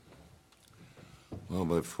Well,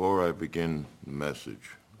 before I begin the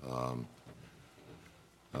message, I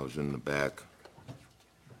was in the back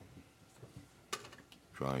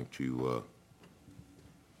trying to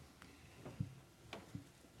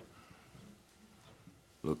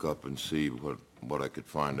look up and see what I could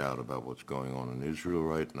find out about what's going on in Israel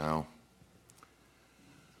right now.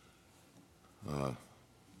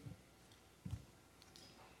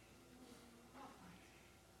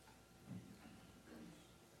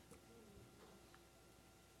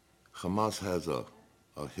 Hamas has a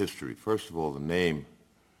history. First of all, the name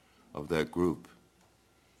of that group,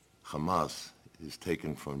 Hamas, is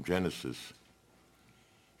taken from Genesis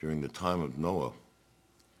during the time of Noah,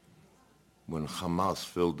 when Hamas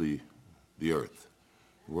filled the earth.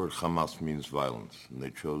 The word Hamas means violence, and they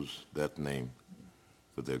chose that name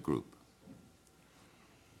for their group.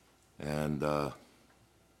 And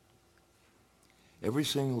every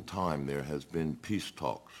single time there has been peace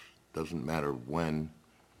talks, doesn't matter when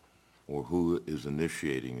or who is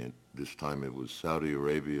initiating it. This time it was Saudi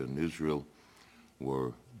Arabia and Israel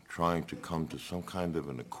were trying to come to some kind of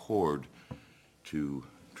an accord to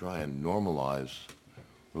try and normalize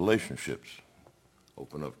relationships,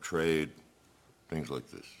 open up trade, things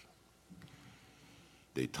like this.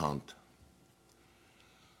 Détente.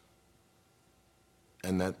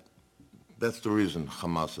 And that's the reason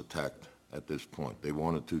Hamas attacked at this point. They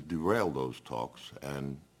wanted to derail those talks,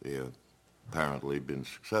 and they have apparently been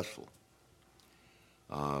successful.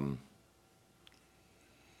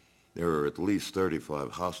 There are at least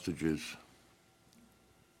 35 hostages.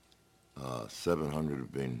 700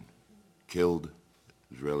 have been killed,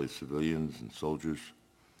 Israeli civilians and soldiers,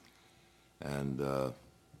 and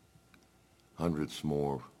hundreds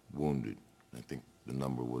more wounded. I think the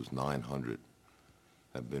number was 900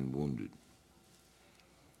 have been wounded.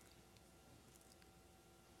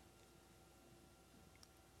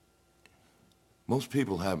 Most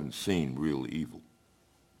people haven't seen real evil.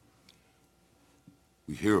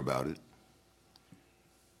 We hear about it,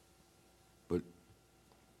 but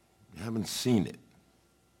haven't seen it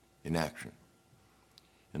in action.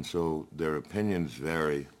 And so their opinions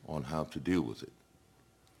vary on how to deal with it.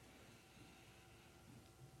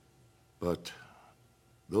 But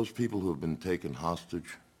those people who have been taken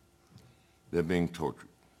hostage, they're being tortured.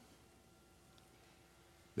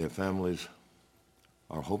 Their families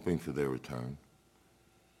are hoping for their return,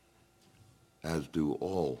 as do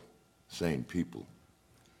all sane people.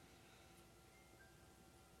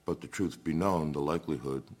 But the truth be known, the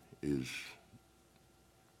likelihood is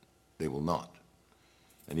they will not.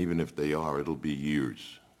 And even if they are, it'll be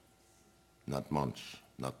years, not months,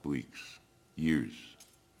 not weeks, years.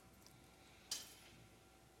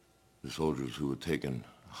 The soldiers who were taken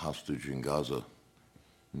hostage in Gaza,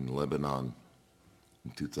 in Lebanon,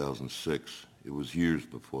 in 2006, it was years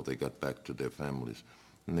before they got back to their families,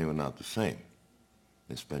 and they were not the same.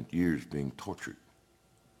 They spent years being tortured.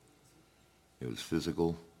 There was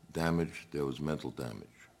physical damage, there was mental damage.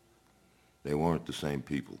 They weren't the same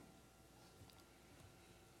people.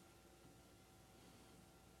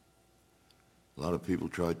 A lot of people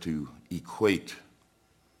try to equate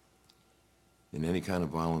in any kind of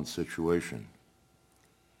violent situation.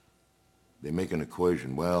 They make an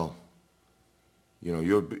equation. Well, you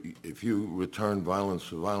know, if you return violence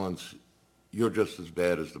for violence, you're just as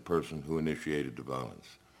bad as the person who initiated the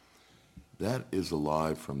violence. That is a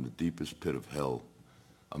lie from the deepest pit of hell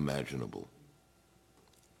imaginable.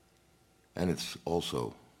 And it's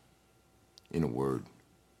also, in a word,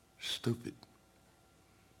 stupid.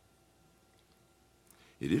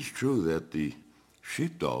 It is true that the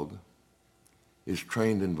sheepdog is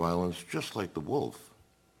trained in violence just like the wolf,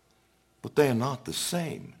 but they are not the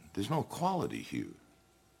same. There's no equality here.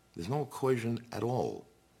 There's no equation at all.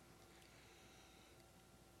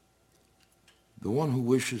 The one who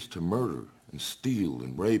wishes to murder and steal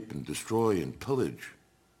and rape and destroy and pillage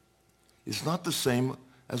is not the same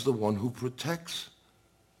as the one who protects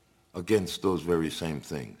against those very same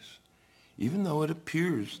things, even though it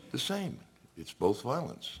appears the same. It's both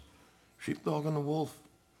violence. Sheepdog and the wolf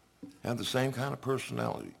have the same kind of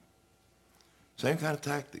personality, same kind of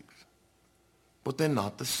tactics, but they're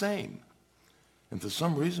not the same. And for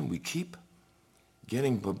some reason, we keep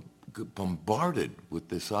getting bombarded with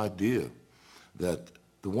this idea that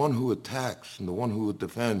the one who attacks and the one who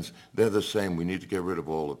defends, they're the same. We need to get rid of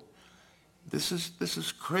all of it. This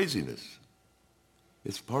is craziness.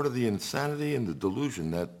 It's part of the insanity and the delusion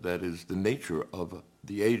that is the nature of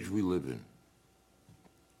the age we live in.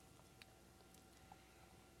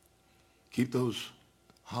 Keep those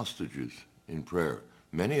hostages in prayer.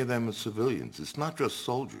 Many of them are civilians. It's not just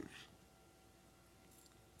soldiers.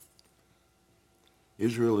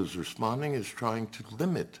 Israel is responding is trying to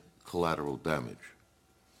limit collateral damage.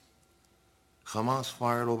 Hamas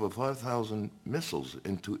fired over 5,000 missiles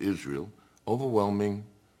into Israel, overwhelming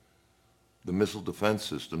the missile defense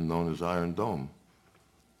system known as Iron Dome.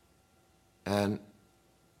 And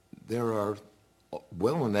there are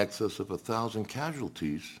well in excess of 1,000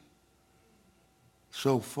 casualties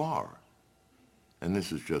so far. And this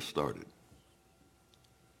has just started.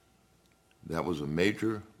 That was a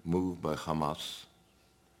major move by Hamas,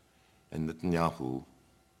 and Netanyahu,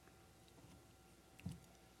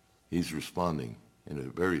 he's responding in a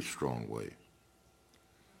very strong way.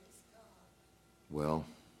 Well,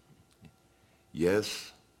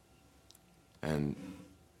 yes, and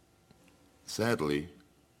sadly,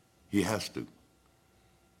 he has to.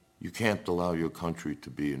 You can't allow your country to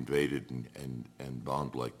be invaded and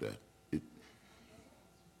bombed like that.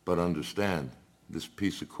 But understand, this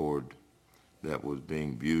peace accord that was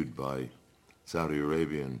being viewed by Saudi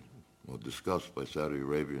Arabia or discussed by Saudi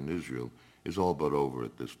Arabia and Israel is all but over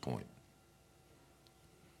at this point.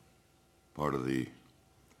 Part of the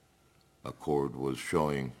accord was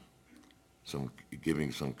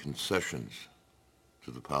giving some concessions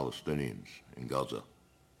to the Palestinians in Gaza.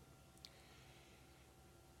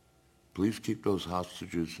 Please keep those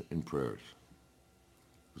hostages in prayers,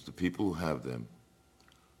 because the people who have them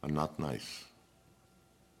are not nice.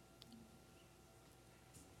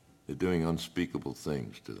 They're doing unspeakable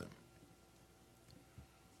things to them.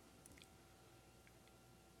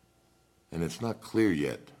 And it's not clear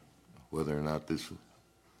yet whether or not this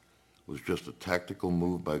was just a tactical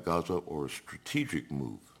move by Gaza or a strategic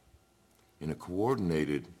move in a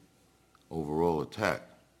coordinated overall attack.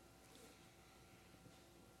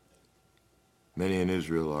 Many in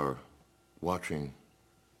Israel are watching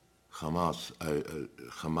Hamas,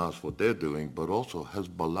 what they're doing, but also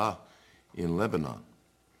Hezbollah in Lebanon.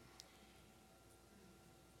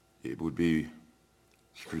 It would be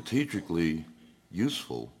strategically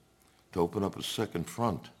useful to open up a second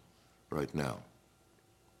front right now.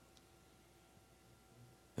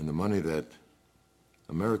 And the money that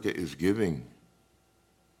America is giving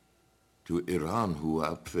to Iran, who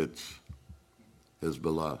outfits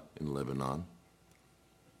Hezbollah in Lebanon,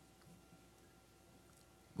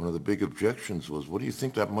 one of the big objections was, what do you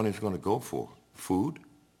think that money is going to go for? Food?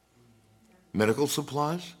 Medical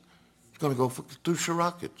supplies? It's going to go for Kedusha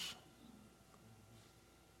rockets.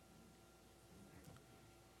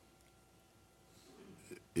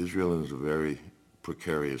 Israel is a very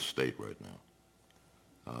precarious state right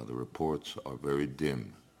now. The reports are very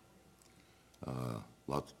dim.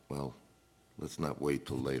 Let's not wait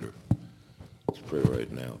till later. Let's pray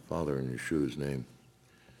right now. Father, in Yeshua's name,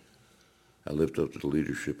 I lift up to the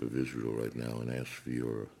leadership of Israel right now and ask for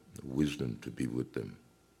your wisdom to be with them.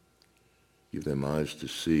 Give them eyes to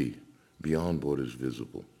see beyond what is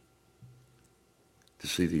visible, to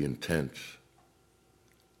see the intent,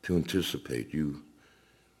 to anticipate. You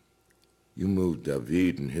moved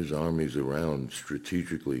David and his armies around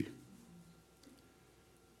strategically.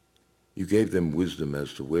 You gave them wisdom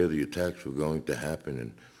as to where the attacks were going to happen,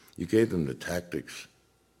 and you gave them the tactics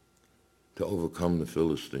to overcome the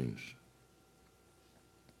Philistines.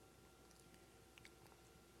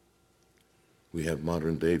 We have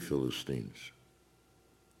modern-day Philistines.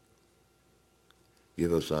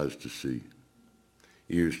 Give us eyes to see,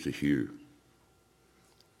 ears to hear,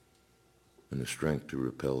 and the strength to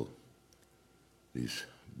repel these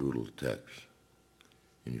brutal attacks.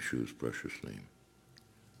 In Yeshua's precious name.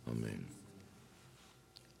 Amen.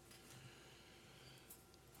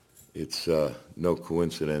 It's no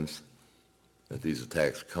coincidence that these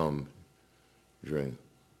attacks come during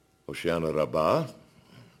Hoshana Rabbah,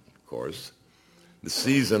 of course, the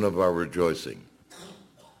season of our rejoicing.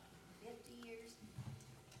 50 years.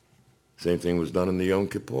 Same thing was done in the Yom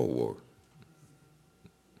Kippur War.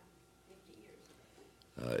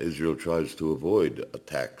 50 years. Israel tries to avoid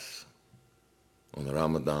attacks on the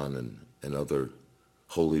Ramadan and other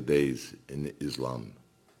holy days in Islam.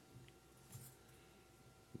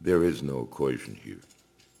 There is no equation here.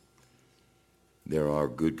 There are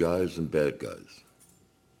good guys and bad guys.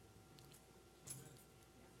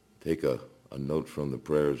 Take a note from the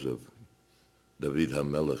prayers of David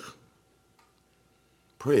HaMelech.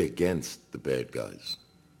 Pray against the bad guys.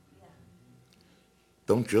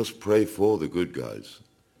 Don't just pray for the good guys.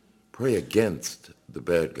 Pray against the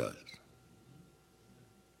bad guys.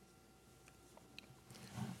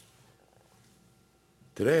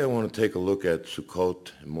 Today I want to take a look at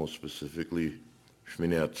Sukkot, and more specifically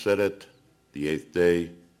Shemini Atzeret, the 8th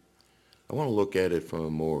day. I want to look at it from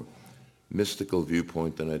a more mystical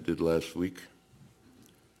viewpoint than I did last week.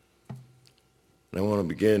 And I want to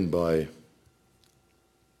begin by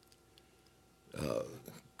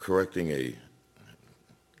correcting a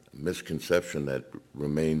misconception that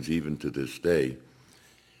remains even to this day.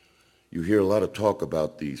 You hear a lot of talk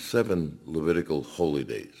about the 7 Levitical holy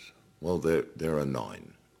days. Well, there are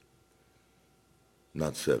 9,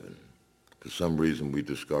 not 7. For some reason, we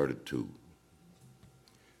discarded 2.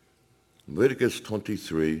 Leviticus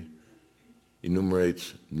 23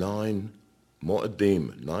 enumerates 9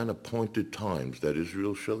 Moedim, 9 appointed times that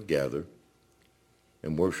Israel shall gather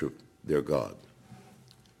and worship their God.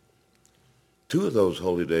 2 of those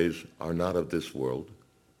holy days are not of this world.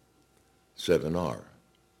 7 are.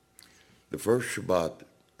 The first Shabbat,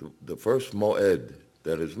 the first Moed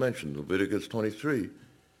that is mentioned, Leviticus 23,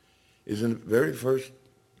 is in the very first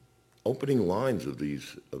opening lines of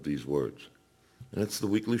these words. And it's the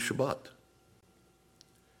weekly Shabbat.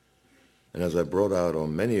 And as I brought out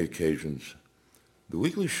on many occasions, the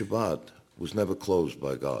weekly Shabbat was never closed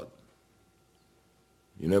by God.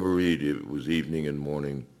 You never read it was evening and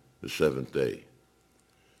morning, the 7th day.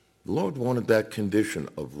 The Lord wanted that condition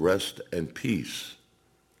of rest and peace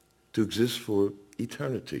to exist for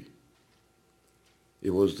eternity.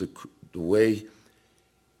 It was the way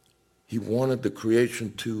he wanted the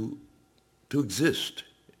creation to exist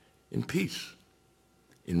in peace,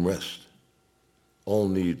 in rest, all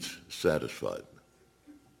needs satisfied.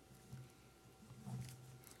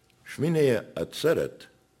 Shemini Atzeret,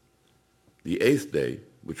 the 8th day,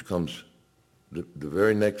 which comes the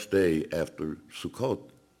very next day after Sukkot,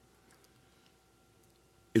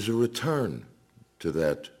 is a return to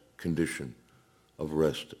that condition of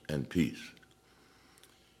rest and peace.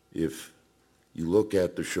 If you look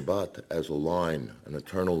at the Shabbat as a line, an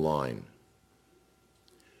eternal line,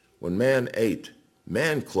 when man ate,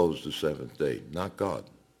 man closed the 7th day, not God.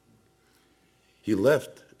 He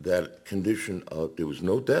left that condition of, there was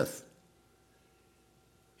no death.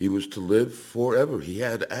 He was to live forever. He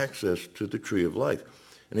had access to the tree of life.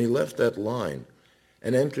 And he left that line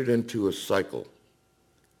and entered into a cycle.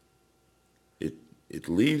 It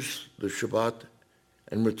leaves the Shabbat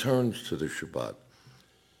and returns to the Shabbat.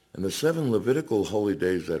 And the 7 Levitical holy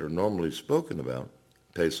days that are normally spoken about,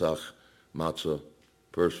 Pesach, Matzah,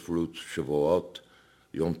 first fruits, Shavuot,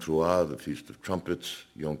 Yom Teruah, the Feast of Trumpets,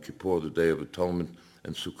 Yom Kippur, the Day of Atonement,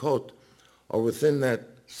 and Sukkot, are within that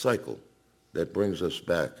cycle that brings us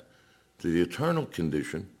back to the eternal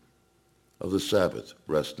condition of the Sabbath,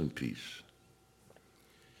 rest and peace.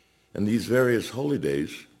 And these various holy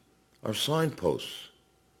days are signposts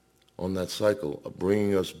on that cycle of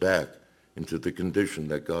bringing us back into the condition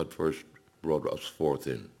that God first brought us forth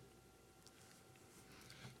in.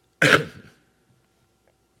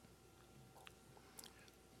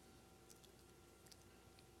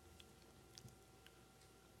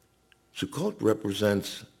 Sukkot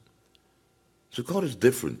is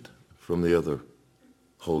different from the other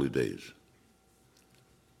holy days.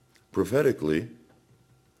 Prophetically,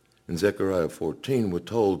 in Zechariah 14, we're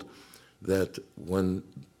told that when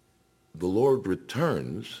the Lord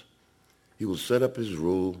returns, he will set up his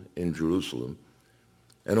rule in Jerusalem,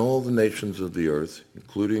 and all the nations of the earth,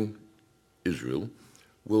 including Israel,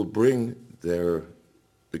 will bring the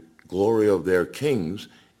glory of their kings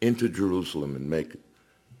into Jerusalem and make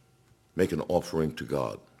an offering to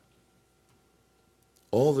God.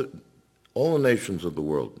 All the nations of the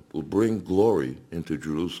world will bring glory into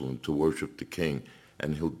Jerusalem to worship the King,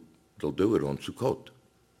 and they'll do it on Sukkot,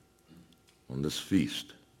 on this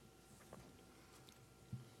feast.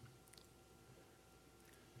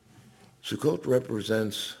 Sukkot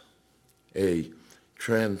represents a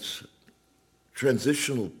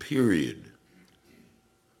transitional period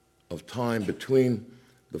of time between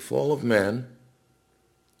the fall of man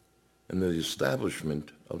and the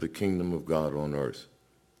establishment of the kingdom of God on earth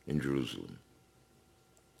in Jerusalem.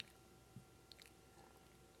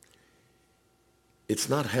 It's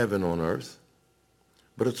not heaven on earth,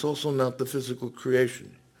 but it's also not the physical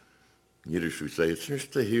creation. In Yiddish we say, it's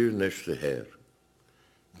nicht hier, nicht her.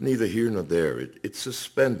 Neither here nor there. It's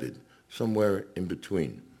suspended somewhere in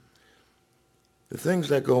between. The things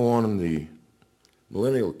that go on in the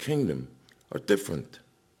millennial kingdom are different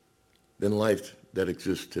than life that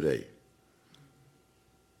exists today.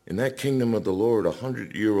 In that kingdom of the Lord,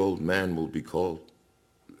 100-year-old man will be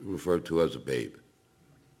referred to as a babe.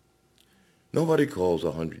 Nobody calls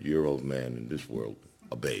a 100-year-old man in this world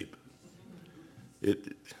a babe.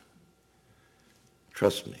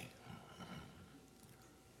 Trust me.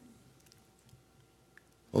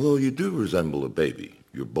 Although you do resemble a baby.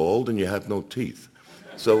 You're bald and you have no teeth.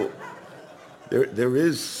 So there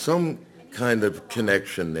is some kind of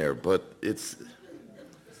connection there, but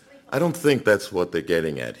I don't think that's what they're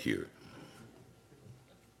getting at here.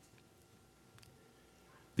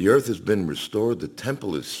 The earth has been restored. The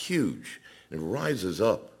temple is huge. It rises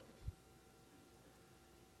up.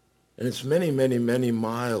 And it's many, many, many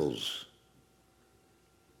miles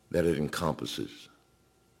that it encompasses.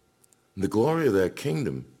 And the glory of that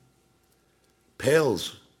kingdom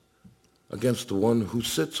pales against the one who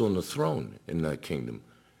sits on the throne in that kingdom.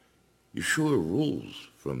 Yeshua rules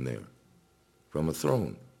from there, from a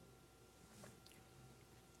throne.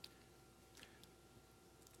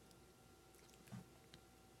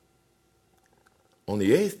 On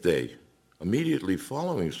the 8th day, immediately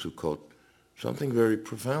following Sukkot, something very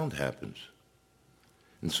profound happens.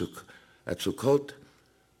 At Sukkot,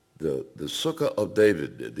 the Sukkah of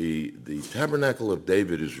David, the tabernacle of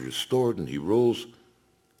David is restored and he rules,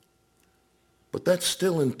 but that's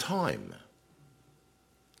still in time.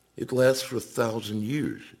 It lasts for 1,000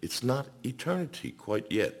 years. It's not eternity quite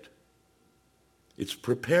yet. It's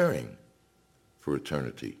preparing for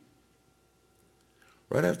eternity.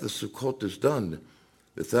 Right after Sukkot is done,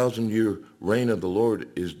 the 1,000-year reign of the Lord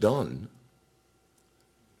is done.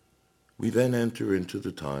 We then enter into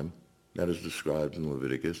the time that is described in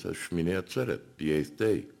Leviticus as Shemini Atzeret, the 8th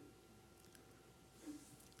day.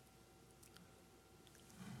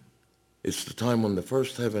 It's the time when the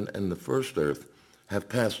first heaven and the first earth have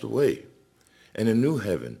passed away, and a new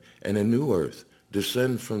heaven and a new earth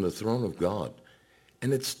descend from the throne of God,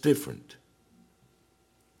 and it's different.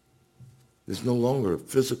 There's no longer a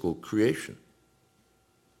physical creation.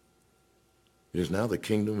 It is now the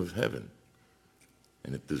kingdom of heaven,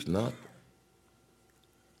 and it does not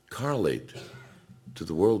correlate to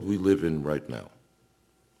the world we live in right now.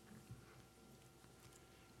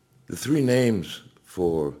 The three names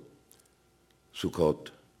for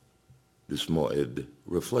Sukkot, this Moed,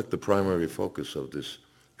 reflect the primary focus of this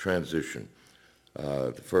transition.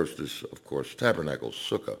 The first is, of course, tabernacle,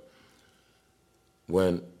 Sukkah.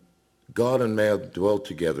 When God and man dwell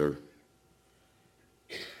together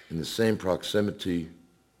in the same proximity,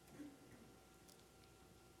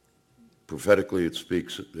 prophetically it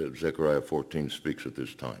speaks, Zechariah 14 speaks at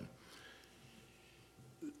this time.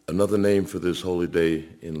 Another name for this holy day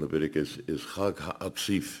in Leviticus is Chag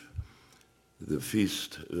HaAtzif, the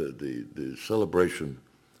feast, the celebration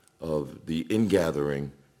of the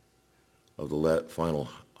ingathering of the final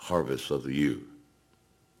harvest of the year.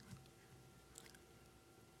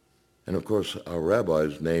 And of course, our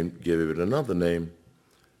rabbis gave it another name.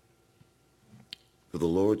 For the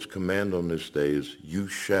Lord's command on this day is, you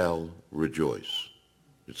shall rejoice.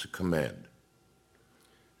 It's a command.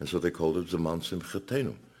 And so they called it Zaman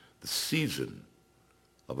Simchatenu, the season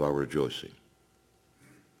of our rejoicing.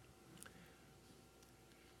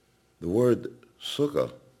 The word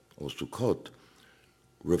Sukkah, or Sukkot,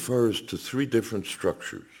 refers to three different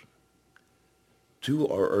structures. Two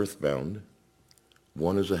are earthbound.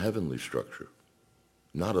 One is a heavenly structure,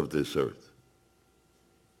 not of this earth.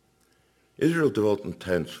 Israel dwelt in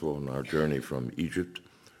tents on our journey from Egypt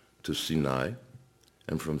to Sinai,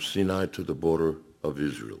 and from Sinai to the border of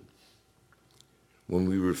Israel. When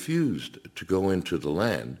we refused to go into the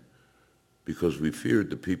land, because we feared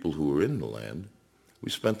the people who were in the land, we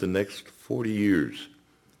spent the next 40 years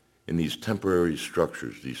in these temporary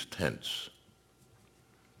structures, these tents.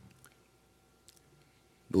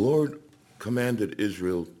 The Lord commanded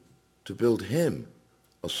Israel to build him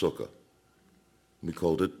a sukkah. We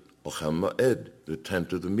called it Ochem Ma'ed, the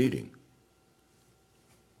tent of the meeting.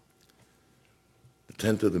 The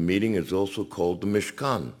tent of the meeting is also called the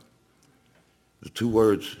Mishkan. The two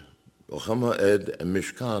words, Ochem Ma'ed and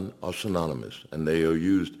Mishkan, are synonymous, and they are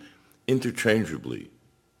used interchangeably.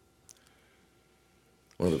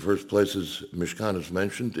 One of the first places Mishkan is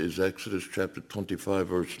mentioned is Exodus chapter 25,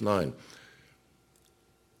 verse 9.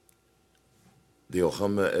 The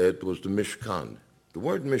Ochem Ma'ed was the Mishkan. The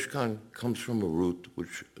word Mishkan comes from a root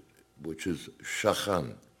which is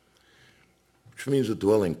shachan, which means a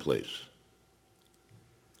dwelling place.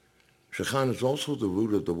 Shachan is also the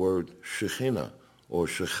root of the word Shekhinah or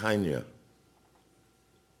Shekhainya,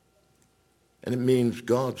 and it means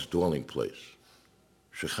God's dwelling place.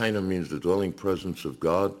 Shekinah means the dwelling presence of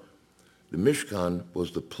God. The Mishkan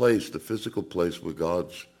was the place, the physical place where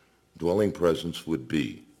God's dwelling presence would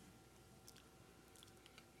be.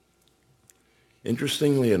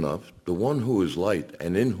 Interestingly enough, the one who is light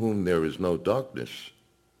and in whom there is no darkness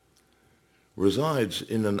resides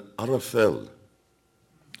in an arafel.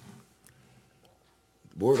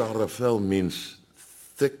 The word arafel means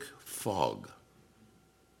thick fog.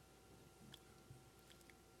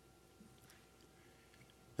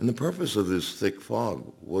 And the purpose of this thick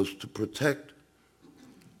fog was to protect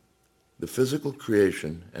the physical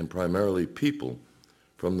creation and primarily people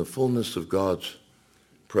from the fullness of God's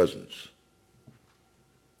presence.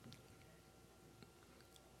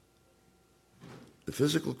 The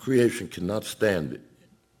physical creation cannot stand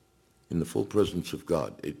in the full presence of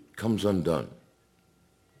God. It comes undone.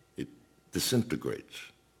 It disintegrates.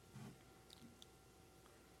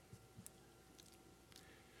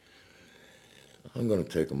 I'm going to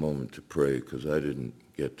take a moment to pray because I didn't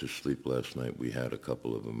get to sleep last night. We had a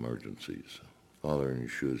couple of emergencies. Father, in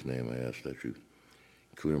Yeshua's name, I ask that you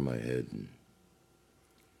clear my head and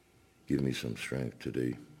give me some strength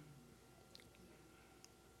today,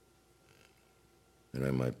 that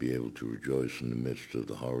I might be able to rejoice in the midst of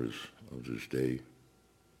the horrors of this day,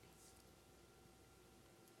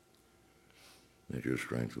 that your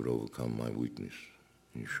strength would overcome my weakness.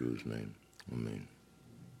 In Yeshua's name, amen.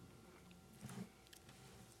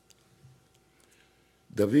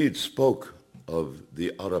 David spoke of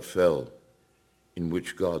the Arafel in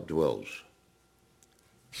which God dwells.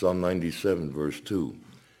 Psalm 97, verse 2.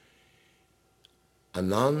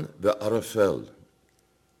 Anan ve'arafel,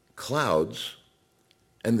 clouds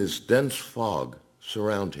and this dense fog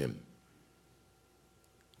surround him.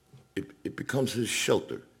 It becomes his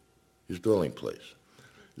shelter, his dwelling place.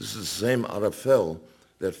 This is the same Arafel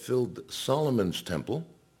that filled Solomon's temple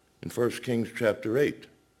in 1 Kings chapter 8.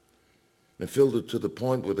 And filled it to the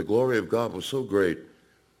point where the glory of God was so great,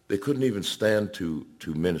 they couldn't even stand to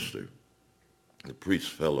minister. The priests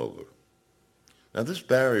fell over. Now this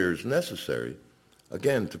barrier is necessary,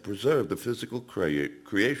 again, to preserve the physical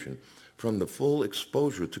creation from the full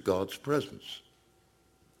exposure to God's presence.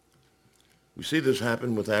 We see this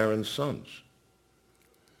happen with Aaron's sons.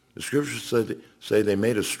 The scriptures say they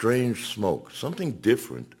made a strange smoke, something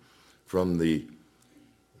different from the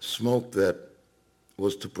smoke that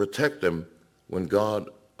was to protect them when God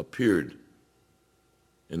appeared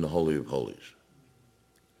in the Holy of Holies.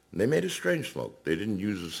 And they made a strange smoke. They didn't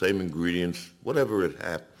use the same ingredients. Whatever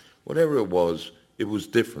it was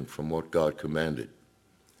different from what God commanded.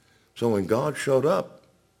 So when God showed up,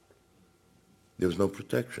 there was no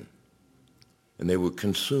protection. And they were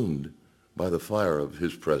consumed by the fire of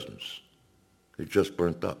his presence. They just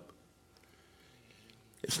burnt up.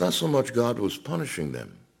 It's not so much God was punishing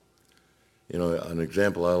them. You know, an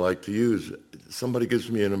example I like to use, somebody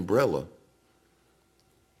gives me an umbrella,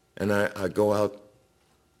 and I go out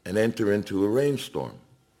and enter into a rainstorm.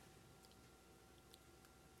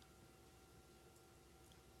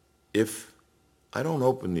 If I don't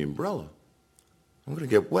open the umbrella, I'm going to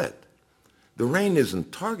get wet. The rain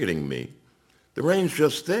isn't targeting me. The rain's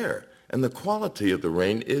just there, and the quality of the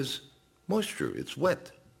rain is moisture. It's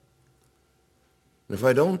wet. And if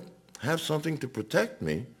I don't have something to protect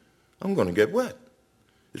me, I'm going to get wet.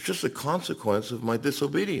 It's just a consequence of my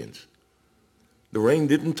disobedience. The rain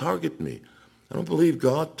didn't target me. I don't believe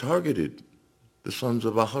God targeted the sons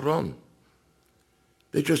of Aharon.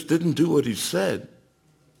 They just didn't do what he said,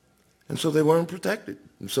 and so they weren't protected.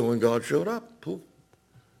 And so when God showed up, poof,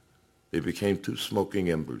 they became two smoking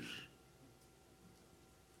embers.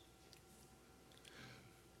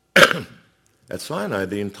 At Sinai,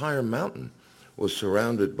 the entire mountain was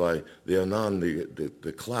surrounded by the Anan,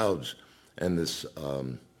 the clouds, and this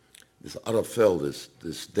Arafel,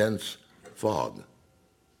 this dense fog,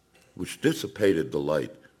 which dissipated the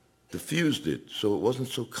light, diffused it so it wasn't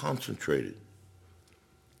so concentrated.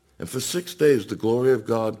 And for 6 days, the glory of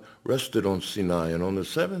God rested on Sinai, and on the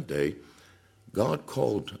seventh day, God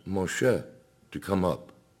called Moshe to come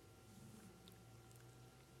up.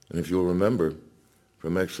 And if you'll remember,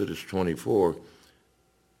 from Exodus 24,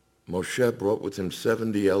 Moshe brought with him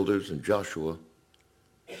 70 elders and Joshua,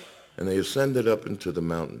 and they ascended up into the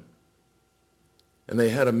mountain. And they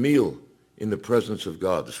had a meal in the presence of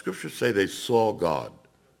God. The scriptures say they saw God.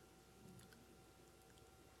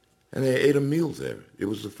 And they ate a meal there. It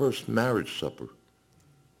was the first marriage supper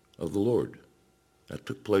of the Lord that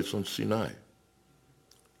took place on Sinai.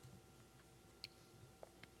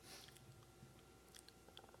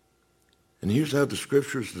 And here's how the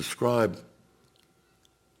scriptures describe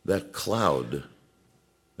that cloud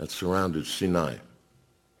that surrounded Sinai.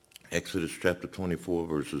 Exodus chapter 24,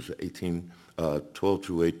 verses 12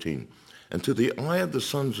 through 18. And to the eye of the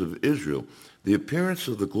sons of Israel, the appearance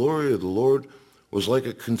of the glory of the Lord was like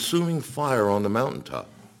a consuming fire on the mountaintop.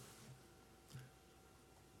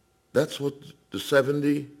 That's what the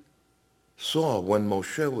 70 saw when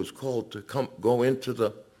Moshe was called to go into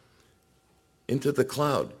the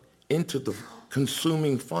cloud, into the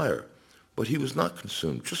consuming fire. But he was not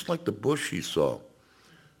consumed, just like the bush he saw,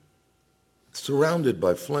 surrounded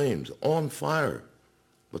by flames, on fire.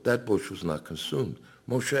 But that bush was not consumed.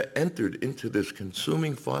 Moshe entered into this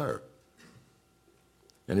consuming fire,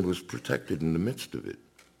 and he was protected in the midst of it.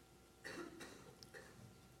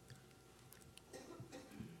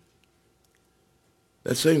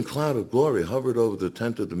 That same cloud of glory hovered over the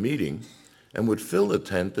tent of the meeting and would fill the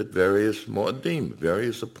tent at various moedim,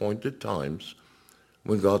 various appointed times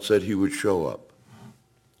when God said he would show up.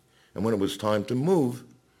 And when it was time to move,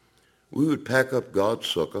 we would pack up God's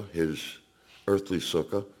sukkah, his earthly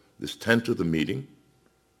sukkah, this tent of the meeting,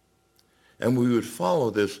 and we would follow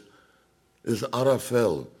this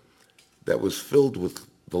arafel that was filled with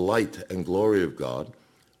the light and glory of God.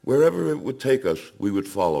 Wherever it would take us, we would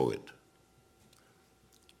follow it.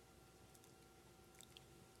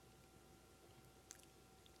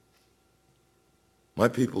 My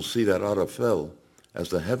people see that arafel as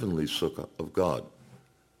the heavenly sukkah of God.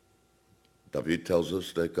 David tells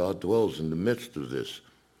us that God dwells in the midst of this.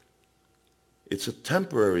 It's a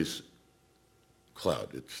temporary cloud.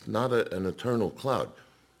 It's not an eternal cloud.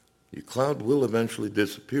 The cloud will eventually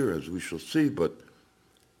disappear, as we shall see, but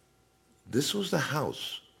this was the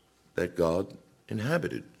house that God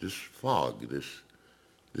inhabited, this fog,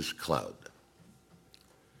 this cloud.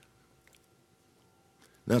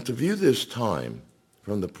 Now, to view this time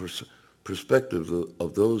from the perspective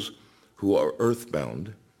of those who are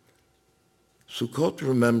earthbound, Sukkot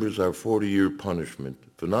remembers our 40-year punishment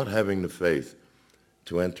for not having the faith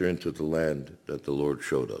to enter into the land that the Lord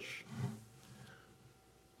showed us.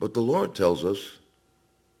 But the Lord tells us,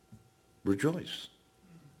 rejoice.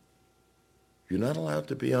 You're not allowed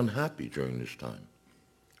to be unhappy during this time.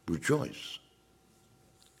 Rejoice.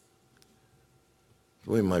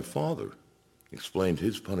 The way my father explained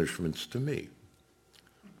his punishments to me.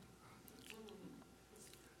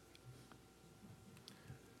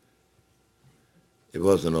 It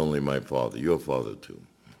wasn't only my father, your father too.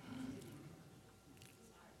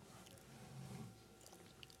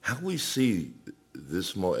 How we see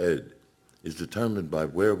this moed is determined by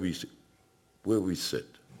where we sit.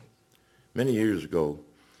 Many years ago,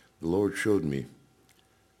 the Lord showed me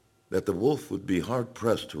that the wolf would be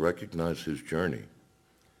hard-pressed to recognize his journey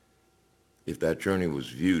if that journey was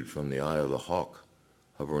viewed from the eye of the hawk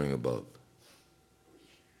hovering above.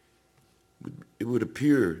 It would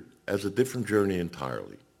appear as a different journey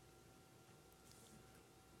entirely.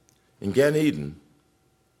 In Gan Eden,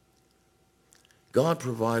 God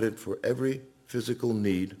provided for every physical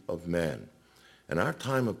need of man, and our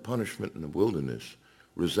time of punishment in the wilderness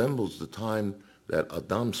resembles the time that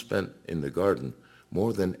Adam spent in the garden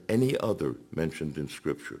more than any other mentioned in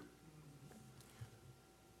Scripture.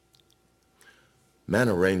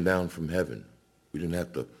 Manna rained down from heaven. We didn't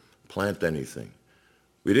have to plant anything.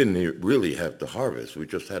 We didn't really have to harvest. We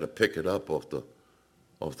just had to pick it up off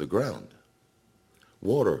the ground.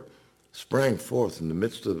 Water sprang forth in the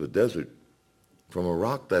midst of the desert from a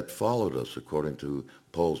rock that followed us, according to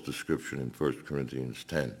Paul's description in 1 Corinthians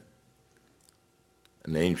 10.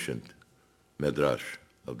 An ancient midrash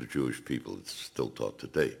of the Jewish people. It's still taught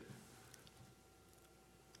today.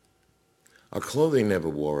 Our clothing never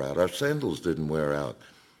wore out. Our sandals didn't wear out.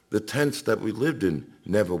 The tents that we lived in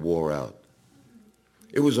never wore out.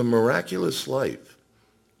 It was a miraculous life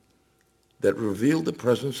that revealed the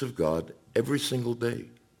presence of God every single day.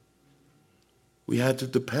 We had to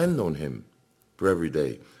depend on him for every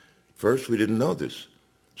day. First, we didn't know this.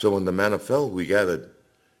 So when the manna fell, we gathered.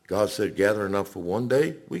 God said, gather enough for one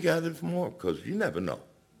day. We gathered more because you never know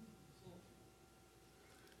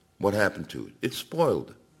what happened to it. It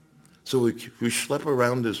spoiled. So we schlep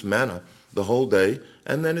around this manna the whole day,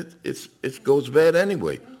 and then it goes bad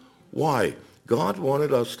anyway. Why? God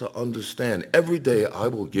wanted us to understand, every day I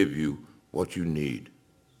will give you what you need.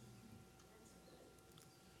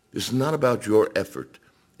 It's not about your effort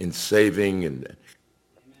in saving, and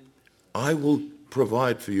I will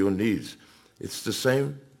provide for your needs. It's the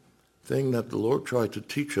same thing that the Lord tried to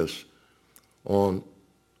teach us on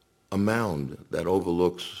a mound that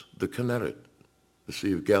overlooks the Kinneret, the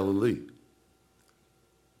Sea of Galilee.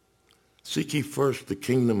 Seek ye first the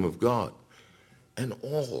kingdom of God, and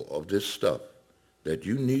all of this stuff that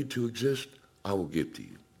you need to exist, I will give to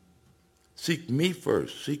you. Seek me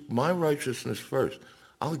first. Seek my righteousness first.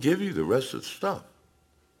 I'll give you the rest of the stuff.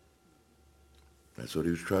 That's what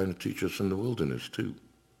he was trying to teach us in the wilderness, too.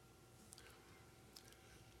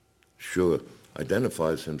 Sure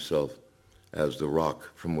identifies himself as the rock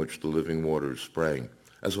from which the living waters sprang,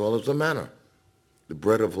 as well as the manna, the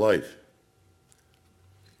bread of life.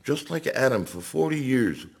 Just like Adam, for 40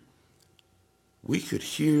 years, we could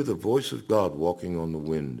hear the voice of God walking on the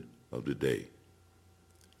wind of the day.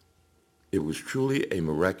 It was truly a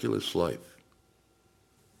miraculous life.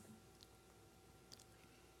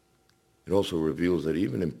 It also reveals that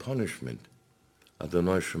even in punishment,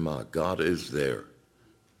 Adonai Shema, God is there.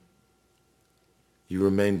 He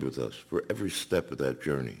remained with us for every step of that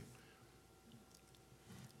journey.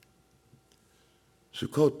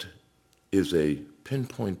 Sukkot is a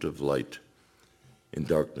pinpoint of light in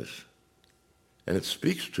darkness, and it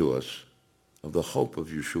speaks to us of the hope of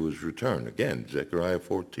Yeshua's return. Again, Zechariah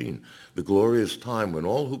 14, the glorious time when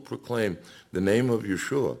all who proclaim the name of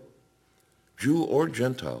Yeshua, Jew or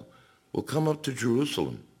Gentile, will come up to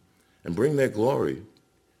Jerusalem and bring their glory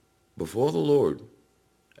before the Lord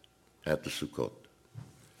at the Sukkot.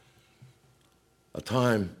 A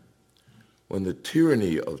time when the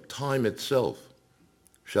tyranny of time itself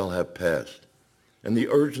shall have passed, and the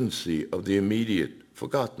urgency of the immediate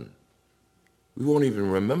forgotten. We won't even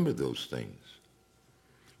remember those things.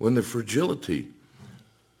 When the fragility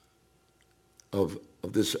of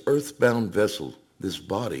this earthbound vessel, this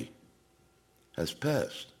body, has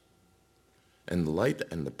passed, and the light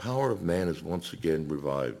and the power of man is once again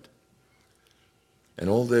revived. And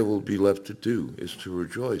all there will be left to do is to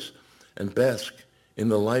rejoice and bask in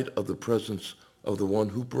the light of the presence of the one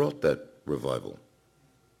who brought that revival.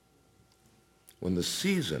 When the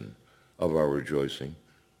season of our rejoicing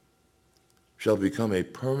shall become a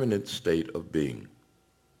permanent state of being.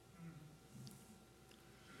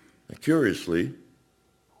 And curiously,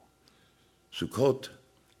 Sukkot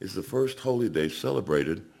is the first holy day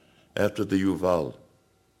celebrated after the Yuval,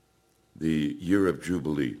 the year of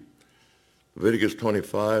Jubilee. Leviticus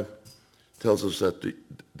 25 tells us that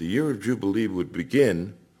the year of Jubilee would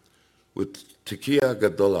begin with Tekiah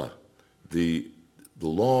Gadolah, the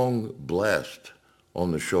long blast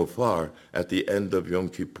on the shofar at the end of Yom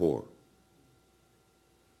Kippur.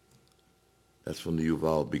 That's when the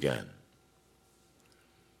Yuval began.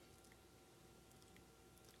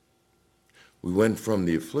 We went from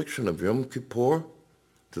the affliction of Yom Kippur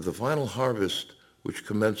to the final harvest which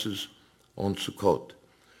commences on Sukkot,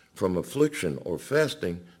 from affliction or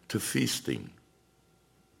fasting to feasting.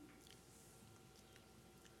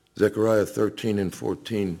 Zechariah 13 and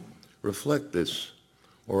 14 reflect this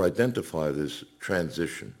or identify this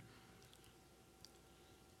transition.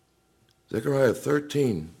 Zechariah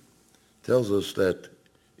 13 tells us that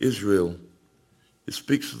Israel, it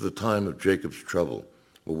speaks of the time of Jacob's trouble,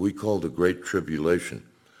 what we call the Great Tribulation,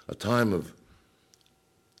 a time of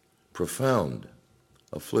profound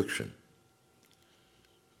affliction,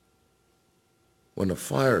 when a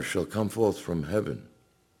fire shall come forth from heaven.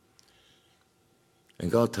 And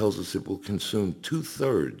God tells us it will consume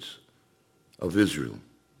 2/3 of Israel,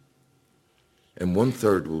 and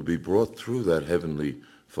 1/3 will be brought through that heavenly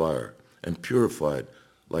fire and purified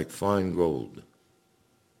like fine gold.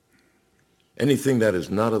 Anything that is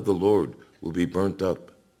not of the Lord will be burnt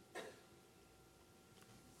up.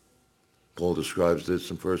 Paul describes this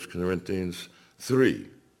in 1 Corinthians 3.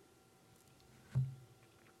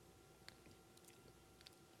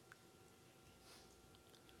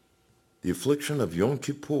 The affliction of Yom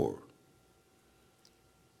Kippur,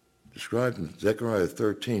 described in Zechariah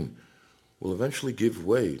 13, will eventually give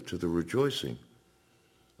way to the rejoicing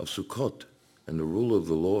of Sukkot and the rule of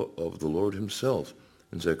the Lord himself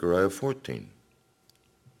in Zechariah 14.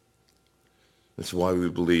 That's why we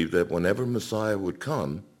believe that whenever Messiah would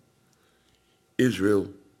come,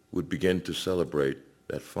 Israel would begin to celebrate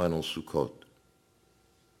that final Sukkot.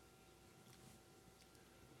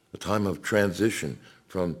 A time of transition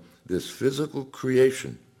from this physical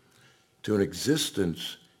creation to an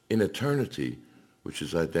existence in eternity, which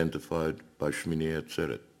is identified by Shemini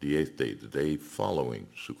Atzeret, the 8th day, the day following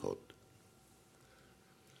Sukkot.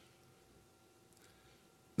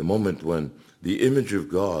 The moment when the image of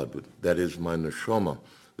God, that is my neshama,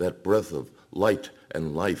 that breath of light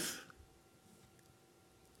and life,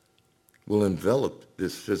 will envelop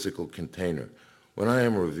this physical container, when I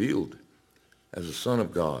am revealed as a son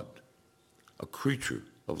of God, a creature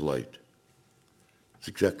of light. It's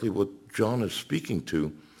exactly what John is speaking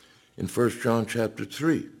to in 1 John chapter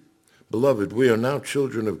 3. Beloved, we are now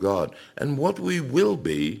children of God, and what we will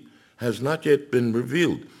be has not yet been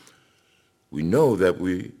revealed. We know that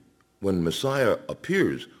when Messiah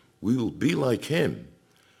appears, we will be like him,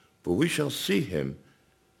 for we shall see him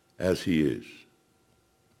as he is.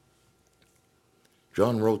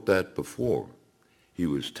 John wrote that before he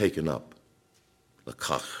was taken up,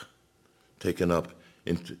 lakach, taken up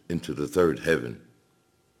into the third heaven.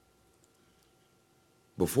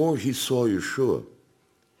 Before he saw Yeshua,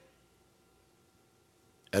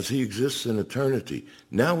 as he exists in eternity,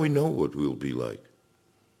 now we know what we'll be like,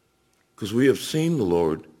 because we have seen the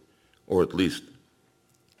Lord, or at least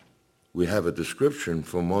we have a description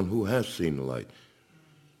from one who has seen the light.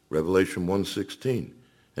 Revelation 1:16,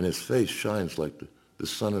 and his face shines like the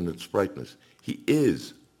sun in its brightness. He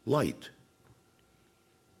is light.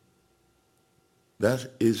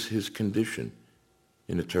 That is his condition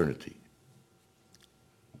in eternity.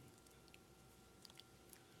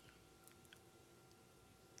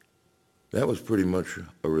 That was pretty much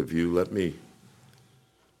a review.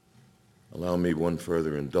 Allow me one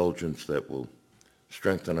further indulgence that will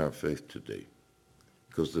strengthen our faith today.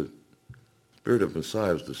 Because the Spirit of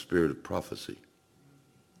Messiah is the spirit of prophecy.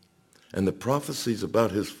 And the prophecies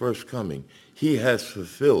about his first coming, he has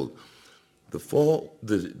fulfilled.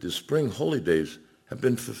 The spring holy days have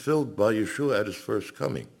been fulfilled by Yeshua at his first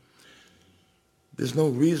coming. There's no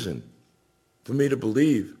reason for me to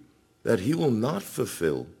believe that he will not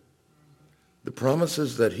fulfill the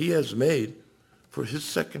promises that he has made for his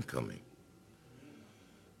second coming.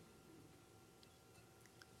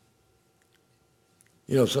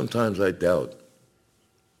 You know, sometimes I doubt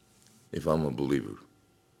if I'm a believer.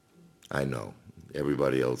 I know.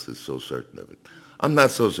 Everybody else is so certain of it. I'm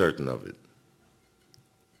not so certain of it.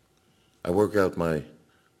 I work out my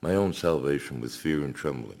own salvation with fear and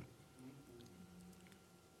trembling.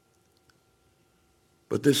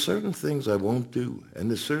 But there's certain things I won't do, and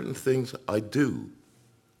there's certain things I do.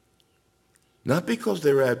 Not because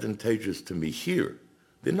they're advantageous to me here.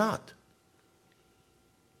 They're not.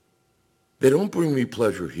 They don't bring me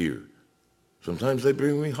pleasure here. Sometimes they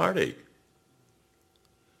bring me heartache.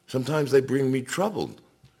 Sometimes they bring me trouble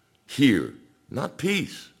here, not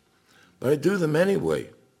peace. But I do them anyway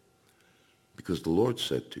because the Lord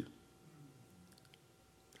said to.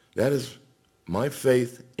 That is my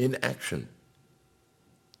faith in action.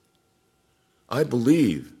 I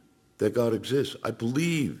believe that God exists. I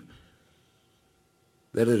believe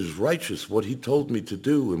that it is righteous what he told me to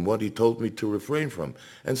do and what he told me to refrain from.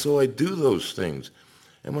 And so I do those things.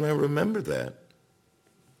 And when I remember that,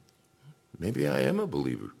 maybe I am a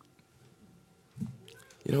believer.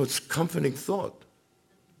 You know, it's a comforting thought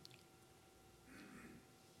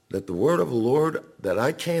that the word of the Lord that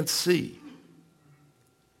I can't see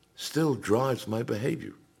still drives my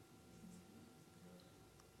behavior.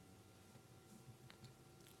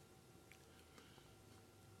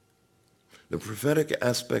 The prophetic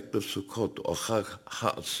aspect of Sukkot, or Chag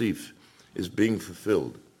HaAsif, is being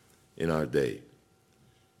fulfilled in our day.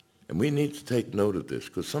 And we need to take note of this,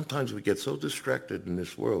 because sometimes we get so distracted in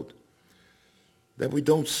this world that we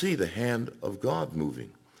don't see the hand of God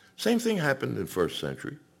moving. Same thing happened in the first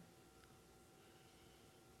century.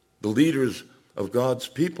 The leaders of God's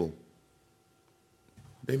people,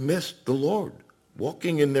 they missed the Lord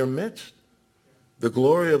walking in their midst, the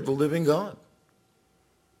glory of the living God.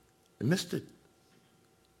 They missed it.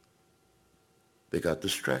 They got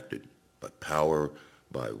distracted by power,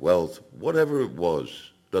 by wealth, whatever it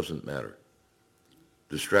was, doesn't matter.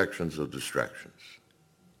 Distractions are distractions.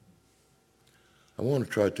 I want to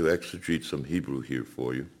try to exegete some Hebrew here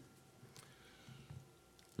for you.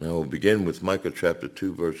 Now we'll begin with Micah chapter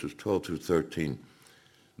 2, verses 12 through 13.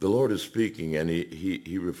 The Lord is speaking, and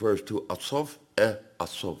he refers to Asof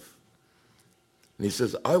Asof. And he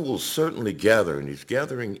says, I will certainly gather, and he's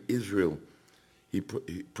gathering Israel. He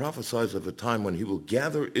prophesies of a time when he will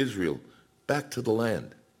gather Israel back to the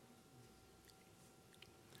land.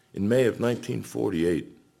 In May of 1948,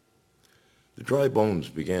 the dry bones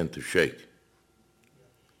began to shake,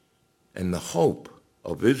 and the hope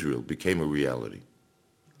of Israel became a reality.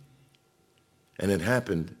 And it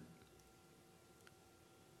happened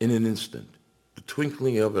in an instant, the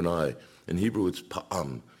twinkling of an eye. In Hebrew, it's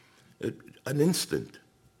pa'am. An instant,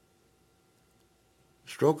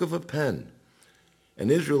 stroke of a pen. And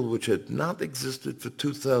Israel, which had not existed for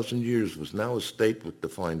 2,000 years, was now a state with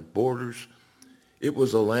defined borders. It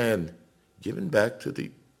was a land given back to the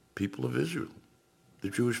people of Israel, the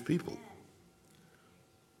Jewish people.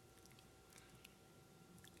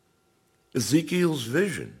 Ezekiel's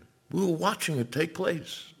vision, we were watching it take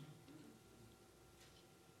place.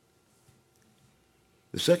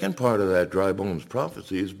 The second part of that dry bones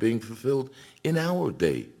prophecy is being fulfilled in our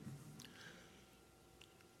day.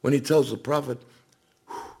 When he tells the prophet,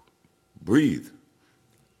 breathe,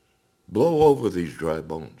 blow over these dry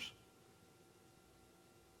bones.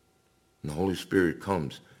 And the Holy Spirit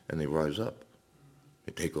comes and they rise up.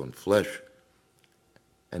 They take on flesh.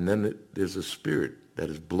 And then there's a spirit that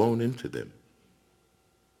is blown into them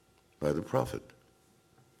by the prophet.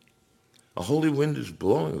 A holy wind is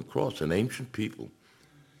blowing across an ancient people.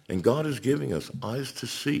 And God is giving us eyes to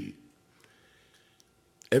see.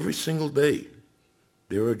 Every single day,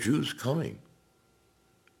 there are Jews coming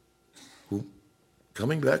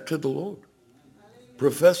back to the Lord,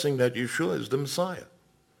 professing that Yeshua is the Messiah.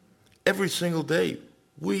 Every single day,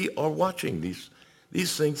 we are watching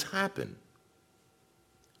these things happen.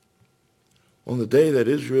 On the day that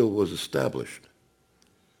Israel was established,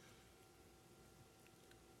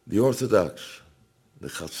 the Orthodox,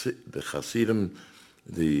 the Hasidim,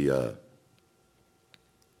 the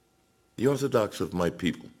Orthodox of my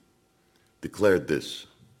people, declared this: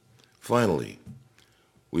 "Finally,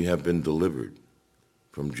 we have been delivered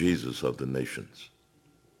from Jesus of the nations."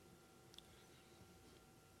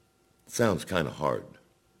 Sounds kind of hard.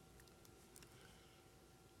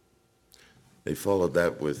 They followed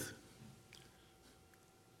that with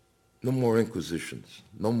no more inquisitions,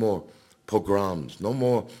 no more pogroms, no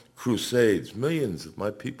more crusades. Millions of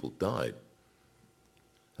my people died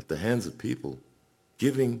at the hands of people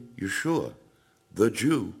giving Yeshua, the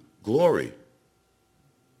Jew, glory.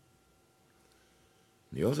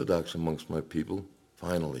 The Orthodox amongst my people,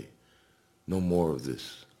 finally, no more of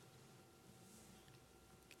this.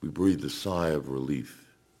 We breathed a sigh of relief.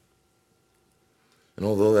 And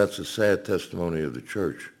although that's a sad testimony of the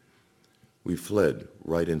church, we fled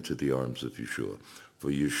right into the arms of Yeshua. For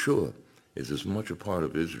Yeshua is as much a part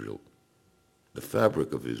of Israel, the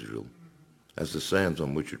fabric of Israel, as the sands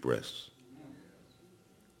on which it rests.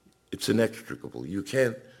 It's inextricable. You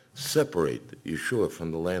can't separate Yeshua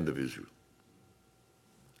from the land of Israel.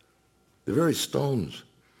 The very stones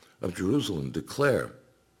of Jerusalem declare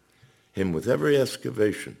him with every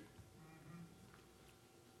excavation.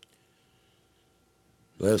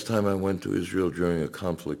 Last time I went to Israel during a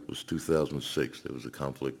conflict was 2006. There was a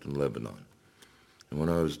conflict in Lebanon. And when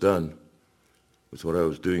I was done with what I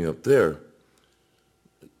was doing up there,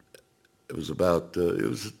 it was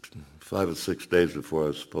 5 or 6 days before I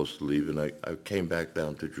was supposed to leave, and I came back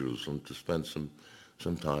down to Jerusalem to spend some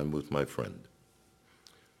time with my friend.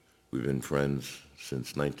 We've been friends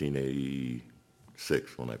since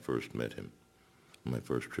 1986 when I first met him, on my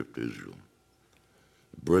first trip to Israel.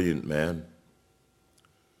 A brilliant man,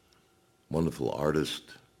 wonderful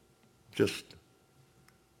artist, just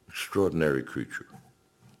extraordinary creature.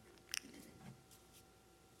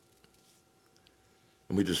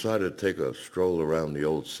 And we decided to take a stroll around the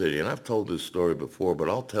old city. And I've told this story before, but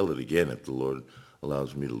I'll tell it again if the Lord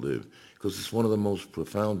allows me to live, because it's one of the most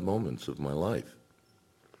profound moments of my life.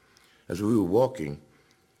 As we were walking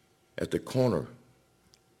at the corner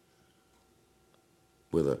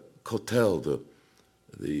where the Kotel,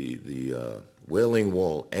 the Wailing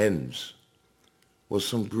Wall ends, was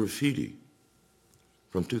some graffiti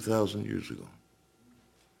from 2,000 years ago.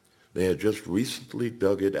 They had just recently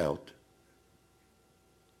dug it out,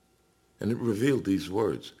 and it revealed these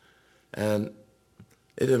words. And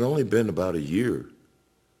it had only been about a year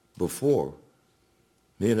before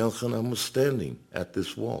me and Elchanan was standing at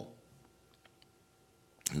this wall.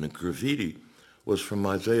 And the graffiti was from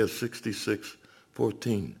Isaiah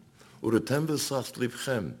 66:14. Uratem v'sas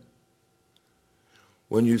livchem.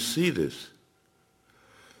 When you see this,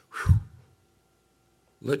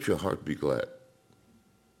 let your heart be glad.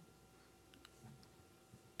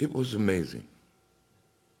 It was amazing.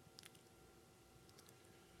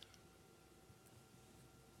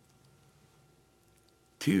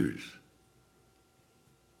 Tears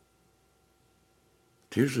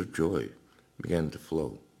of joy began to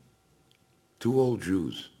flow. Two old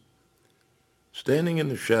Jews, standing in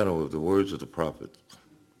the shadow of the words of the prophet,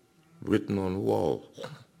 written on the wall.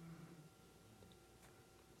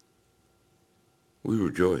 We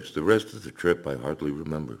rejoiced. The rest of the trip I hardly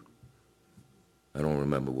remember. I don't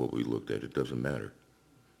remember what we looked at. It doesn't matter.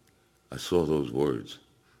 I saw those words.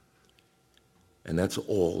 And that's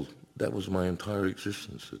all. That was my entire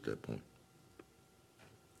existence at that point.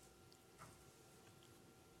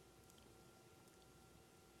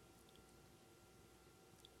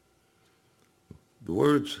 The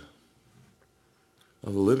words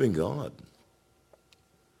of the living God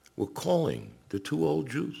were calling the two old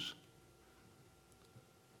Jews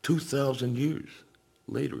 2,000 years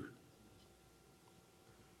later.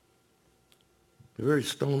 The very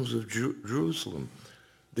stones of Jerusalem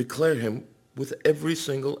declare him with every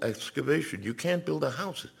single excavation. You can't build a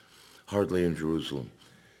house hardly in Jerusalem.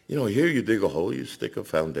 You know, here you dig a hole, you stick a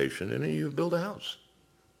foundation in it, you build a house.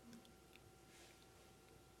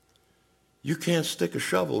 You can't stick a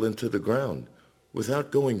shovel into the ground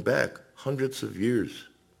without going back hundreds of years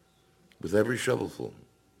with every shovelful.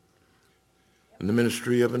 And the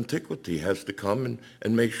ministry of antiquity has to come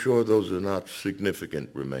and make sure those are not significant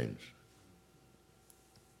remains.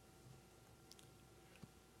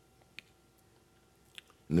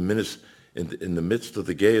 In the midst of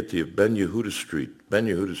the gaiety of Ben Yehuda Street, Ben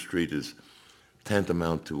Yehuda Street is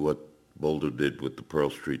tantamount to what Boulder did with the Pearl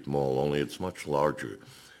Street Mall, only it's much larger.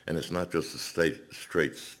 And it's not just a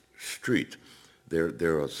straight street.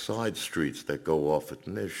 There are side streets that go off it,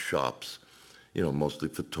 and there's shops, you know, mostly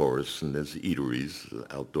for tourists, and there's eateries,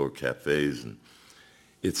 outdoor cafes, and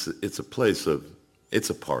it's a place it's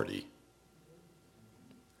a party.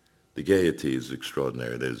 The gaiety is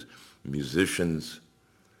extraordinary. There's musicians,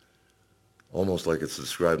 almost like it's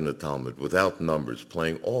described in the Talmud, without numbers,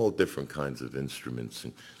 playing all different kinds of instruments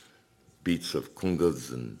and beats of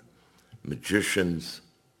kungas and magicians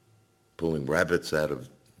pulling rabbits out of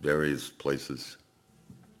various places.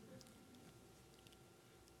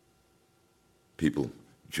 People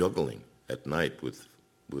juggling at night with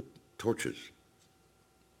torches,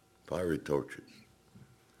 fiery torches.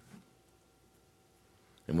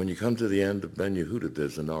 And when you come to the end of Ben Yehuda,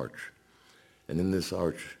 there's an arch. And in this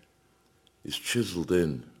arch is chiseled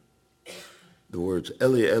in the words,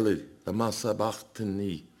 Eli, Eli, lama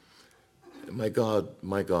sabachthani. My God,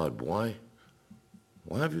 why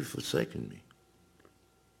have you forsaken me?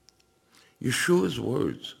 Yeshua's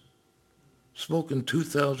words, spoken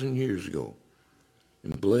 2,000 years ago,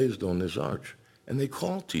 emblazoned on this arch, and they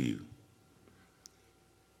call to you.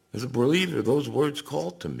 As a believer, those words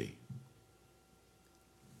call to me.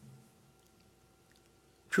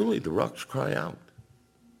 Truly, the rocks cry out.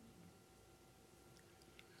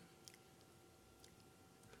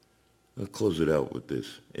 I'll close it out with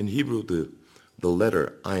this. In Hebrew, the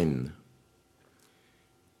letter Ein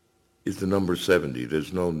is the number 70.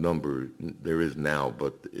 There's no number, there is now,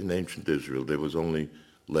 but in ancient Israel, there was only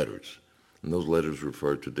letters. And those letters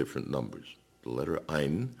refer to different numbers. The letter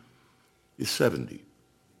Ein is 70.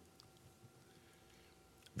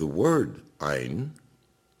 The word Ein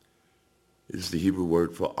is the Hebrew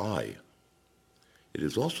word for eye. It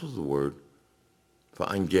is also the word for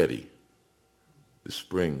Ein Gedi, the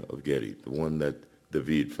spring of Gedi, the one that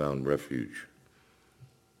David found refuge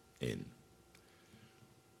in.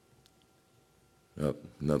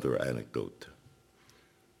 Another anecdote.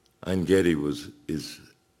 Ein Gedi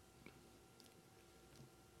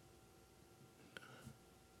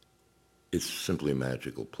it's simply a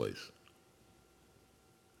magical place.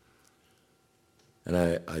 And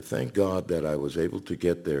I thank God that I was able to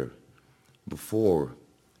get there before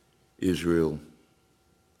Israel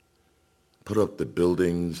put up the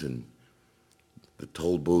buildings and the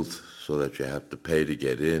toll booth so that you have to pay to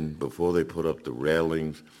get in, before they put up the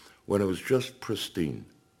railings, when it was just pristine.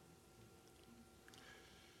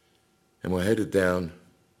 And we're headed down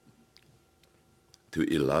to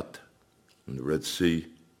Eilat in the Red Sea,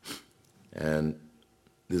 and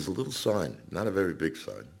there's a little sign, not a very big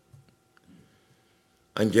sign,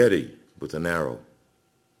 Ein Gedi with an arrow.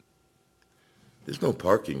 There's no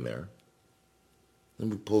parking there.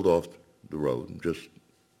 And we pulled off the road and just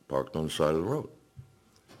parked on the side of the road.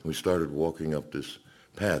 We started walking up this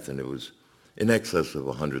path, and it was in excess of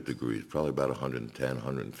 100 degrees, probably about 110,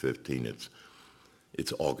 115.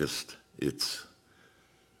 It's August. It's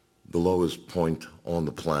the lowest point on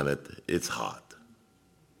the planet. It's hot.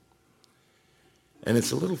 And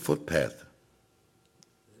it's a little footpath.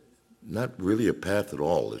 Not really a path at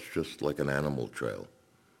all. It's just like an animal trail.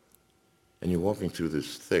 And you're walking through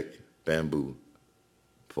this thick bamboo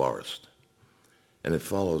forest. And it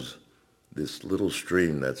follows this little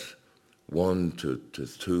stream that's 1 to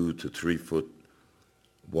 2 to 3 foot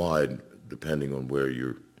wide, depending on where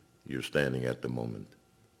you're standing at the moment.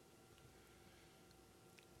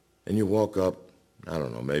 And you walk up, I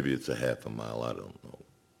don't know, maybe it's a half a mile, I don't know.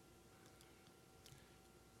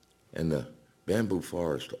 And the bamboo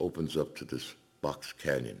forest opens up to this box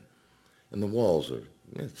canyon. And the walls are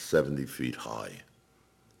 70 feet high.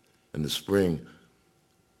 And the spring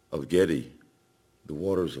of Gedi, the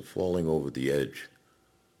waters are falling over the edge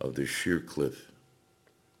of this sheer cliff.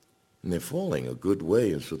 And they're falling a good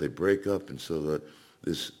way, and so they break up, and so that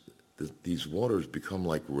these waters become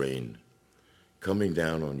like rain coming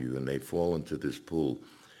down on you, and they fall into this pool.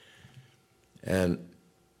 And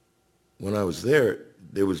when I was there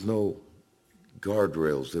was no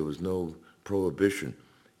guardrails, there was no prohibition.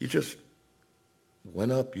 You just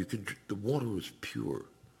went up, the water was pure.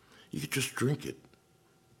 You could just drink it.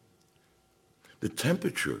 The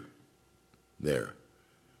temperature there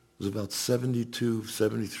was about 72,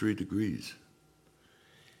 73 degrees,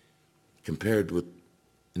 compared with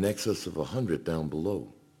in excess of 100 down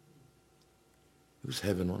below. It was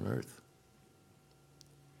heaven on earth.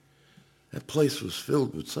 That place was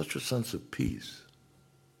filled with such a sense of peace,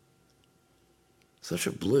 such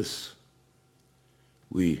a bliss.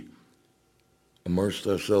 We immersed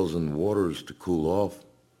ourselves in waters to cool off,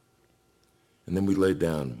 and then we laid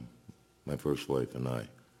down, my first wife and I,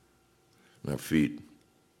 and our feet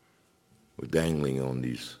were dangling on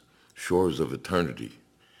these shores of eternity,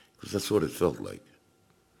 because that's what it felt like.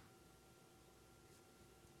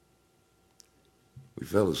 We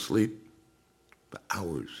fell asleep for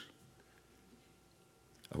hours,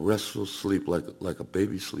 a restful sleep like a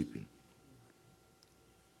baby sleeping.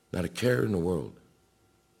 Not a care in the world.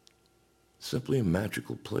 Simply a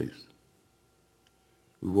magical place.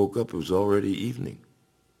 We woke up, it was already evening.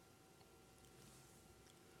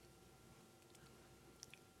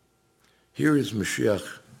 Here is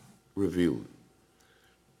Mashiach revealed.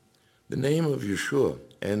 The name of Yeshua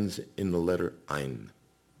ends in the letter Ein.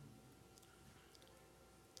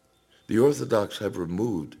 The Orthodox have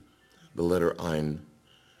removed the letter Ein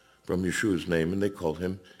from Yeshua's name, and they call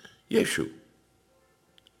him Yeshu.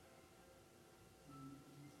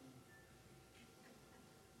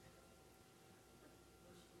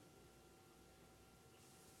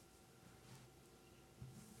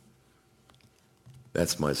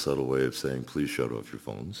 That's my subtle way of saying, please shut off your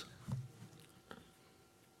phones.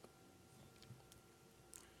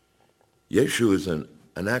 Yeshu is an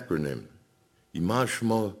acronym. Yimah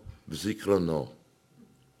Shmo V'Zikrano.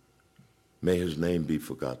 May his name be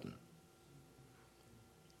forgotten.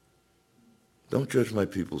 Don't judge my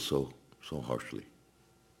people so harshly.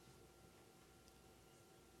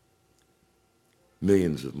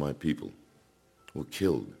 Millions of my people were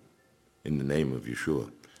killed in the name of Yeshua.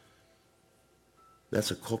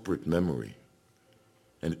 That's a corporate memory.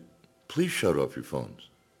 And please shut off your phones.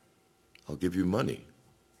 I'll give you money.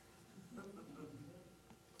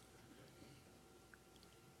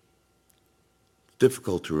 It's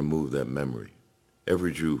difficult to remove that memory.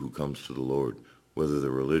 Every Jew who comes to the Lord, whether they're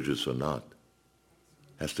religious or not,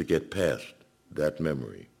 has to get past that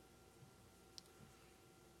memory.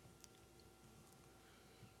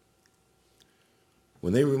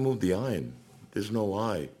 When they remove the Ayin, there's no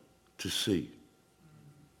eye to see.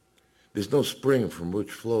 There's no spring from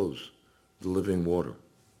which flows the living water.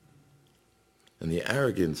 And the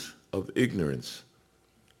arrogance of ignorance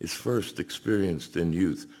is first experienced in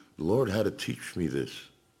youth. The Lord had to teach me this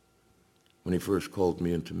when he first called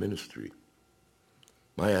me into ministry.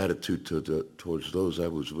 My attitude towards those I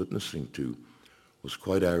was witnessing to was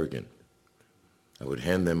quite arrogant. I would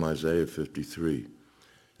hand them Isaiah 53,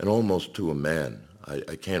 and almost to a man.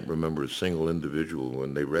 I can't remember a single individual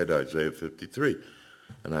when they read Isaiah 53.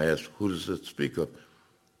 And I asked, who does it speak of?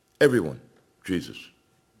 Everyone, Jesus.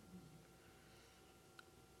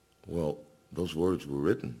 Well, those words were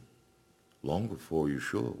written long before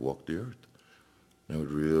Yeshua walked the earth. And I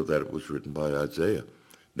would reveal that it was written by Isaiah.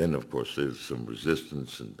 Then, of course, there's some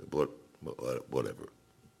resistance and whatever.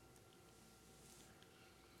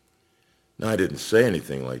 Now, I didn't say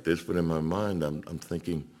anything like this, but in my mind, I'm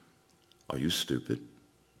thinking, are you stupid?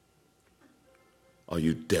 Are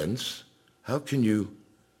you dense? How can you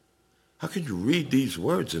read these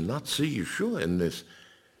words and not see Yeshua in this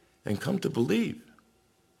and come to believe?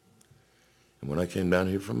 And when I came down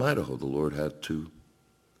here from Idaho, the Lord had to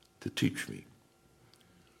teach me.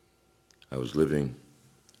 I was living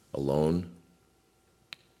alone.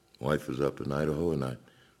 Wife was up in Idaho, and I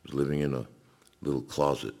was living in a little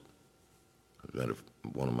closet. I had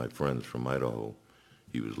one of my friends from Idaho.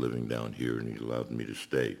 He was living down here, and he allowed me to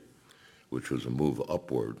stay, which was a move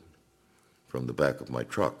upward from the back of my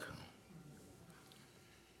truck.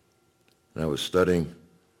 And I was studying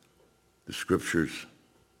the scriptures,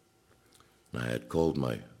 and I had called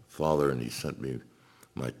my father, and he sent me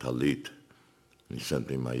my talit, and he sent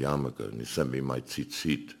me my yarmulke, and he sent me my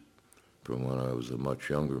tzitzit from when I was a much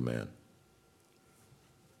younger man.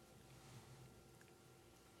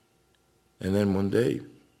 And then one day,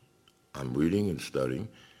 I'm reading and studying,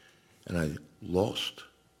 and I lost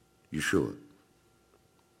Yeshua.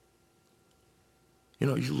 You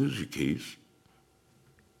know, you lose your keys.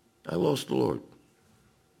 I lost the Lord.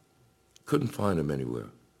 Couldn't find him anywhere.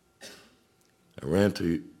 I ran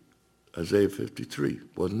to Isaiah 53.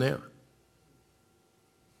 Wasn't there.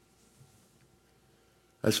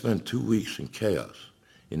 I spent 2 weeks in chaos,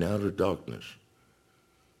 in outer darkness,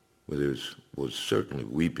 where there was certainly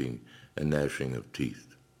weeping and gnashing of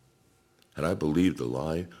teeth. And I believed the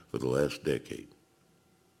lie for the last decade.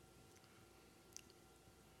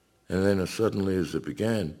 And then as suddenly as it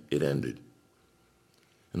began, it ended.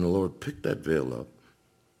 And the Lord picked that veil up.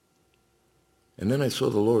 And then I saw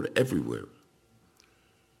the Lord everywhere.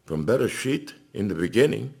 From Bereshit in the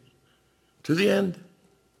beginning to the end.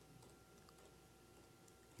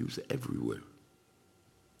 He was everywhere.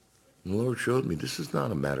 And the Lord showed me this is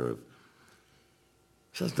not a matter of,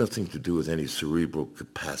 this has nothing to do with any cerebral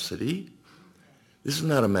capacity. This is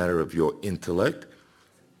not a matter of your intellect.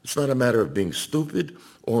 It's not a matter of being stupid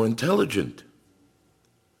or intelligent.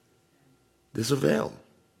 There's a veil.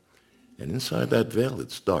 And inside that veil,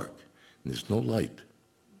 it's dark. And there's no light.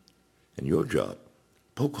 And your job,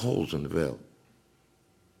 poke holes in the veil.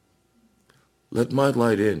 Let my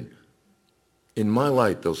light in. In my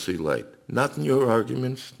light, they'll see light. Not in your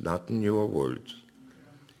arguments, not in your words.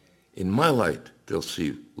 In my light, they'll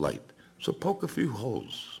see light. So poke a few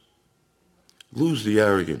holes. Lose the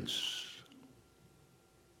arrogance.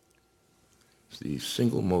 It's the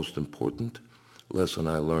single most important lesson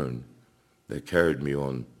I learned that carried me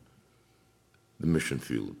on the mission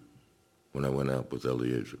field when I went out with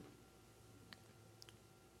Eliezer.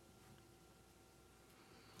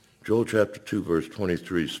 Joel chapter 2, verse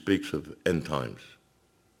 23 speaks of end times.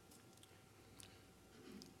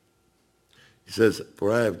 He says,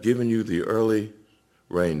 "For I have given you the early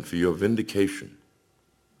rain for your vindication."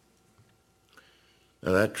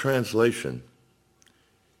 Now that translation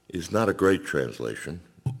is not a great translation.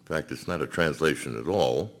 In fact, it's not a translation at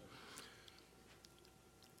all.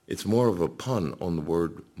 It's more of a pun on the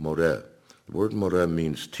word moreh. The word moreh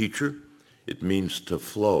means teacher, it means to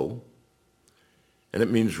flow, and it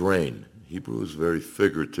means rain. Hebrew is very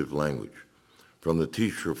figurative language. From the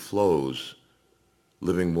teacher flows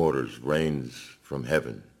living waters, rains from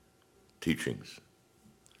heaven, teachings.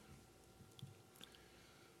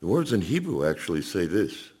 The words in Hebrew actually say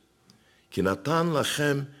this: Ki natan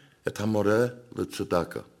lachem et hamoreh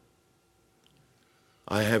letzedakah.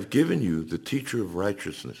 I have given you the teacher of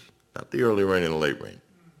righteousness, not the early rain and the late rain.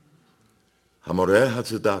 Hamoreh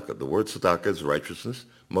hatzedakah. The word tzedakah is righteousness.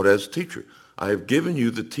 Moreh is teacher. I have given you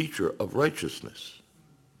the teacher of righteousness.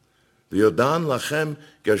 V'yodan lachem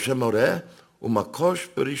geshem moreh umakosh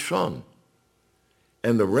berishon.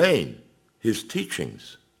 And the rain, his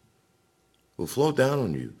teachings, will flow down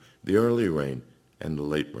on you, the early rain and the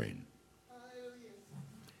late rain.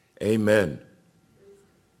 Amen.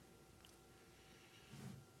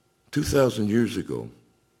 2,000 years ago,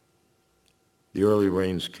 the early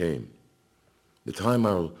rains came. The time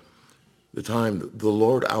the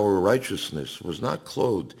Lord our righteousness was not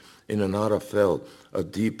clothed in an arafel, a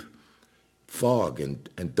deep fog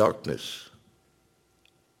and darkness,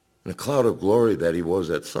 and a cloud of glory that he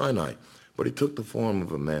was at Sinai, but he took the form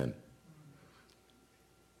of a man.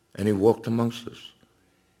 And he walked amongst us.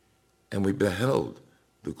 And we beheld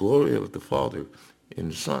the glory of the Father in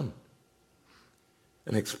the Son.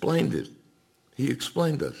 And explained it. He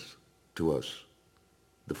explained to us,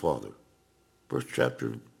 the Father. First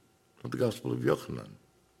chapter of the Gospel of Yochanan.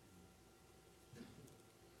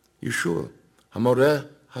 Yeshua, Hamoreh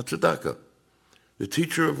HaTzedakah, the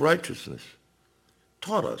teacher of righteousness,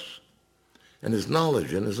 taught us. And his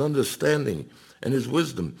knowledge and his understanding and his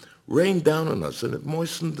wisdom rained down on us, and it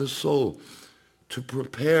moistened the soul to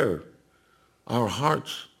prepare our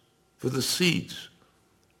hearts for the seeds,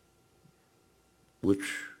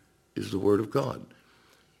 which is the Word of God.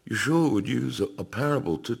 Yeshua would use a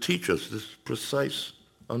parable to teach us this precise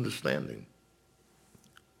understanding.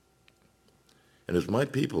 And as my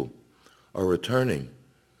people are returning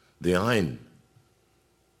the Ein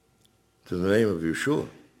to the name of Yeshua,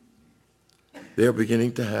 they are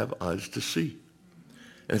beginning to have eyes to see.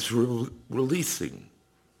 And it's releasing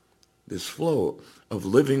this flow of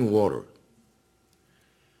living water.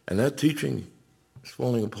 And that teaching is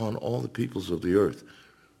falling upon all the peoples of the earth.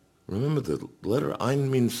 Remember, the letter Ein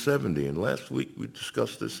means 70, and last week we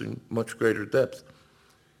discussed this in much greater depth.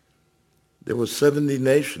 There were 70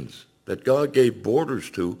 nations that God gave borders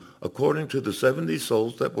to according to the 70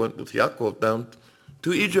 souls that went with Yaakov down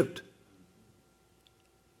to Egypt.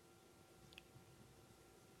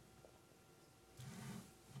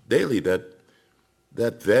 Daily,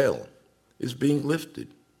 that veil is being lifted.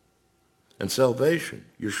 And salvation,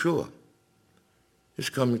 Yeshua, is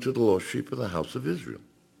coming to the lost sheep of the house of Israel.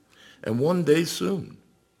 And one day soon,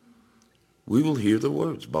 we will hear the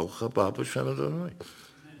words, Baruch haba b'shem Adonai.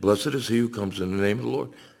 Blessed is he who comes in the name of the Lord.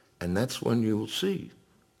 And that's when you will see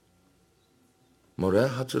Moreh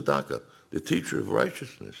HaTzedakah, the teacher of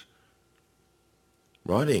righteousness,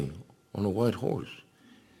 riding on a white horse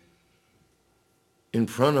in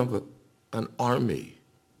front of an army.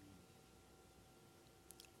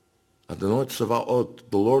 Adonai Tzavaot,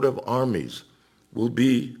 the Lord of armies, will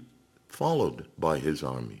be followed by his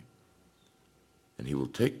army. And he will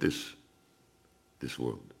take this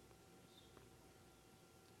world.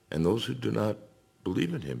 And those who do not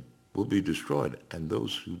believe in him will be destroyed. And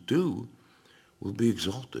those who do will be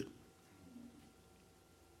exalted.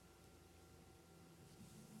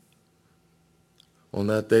 On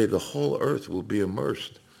that day, the whole earth will be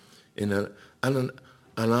immersed in an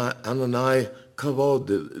Ananai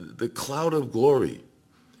Kavod, the cloud of glory,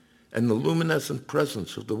 and the luminescent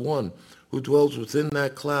presence of the one who dwells within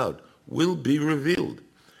that cloud will be revealed,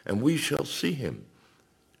 and we shall see him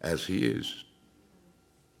as he is.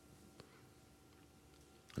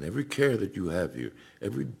 And every care that you have here,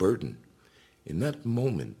 every burden, in that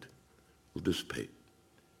moment will dissipate,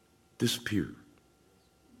 disappear.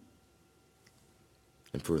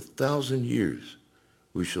 And for 1,000 years,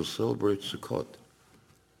 we shall celebrate Sukkot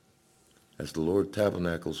as the Lord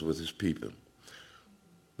tabernacles with his people.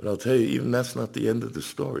 But I'll tell you, even that's not the end of the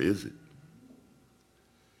story, is it?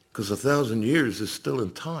 Because 1,000 years is still in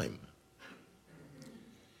time.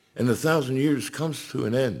 And 1,000 years comes to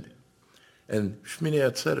an end. And Shemini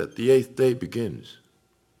Atzeret, the 8th day, begins.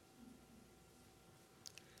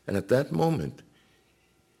 And at that moment,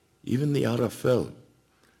 even the Arafel,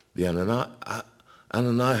 the Ananai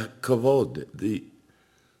Kavod, the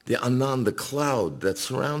Anan, the cloud that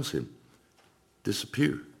surrounds him,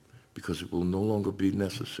 disappear because it will no longer be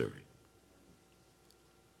necessary.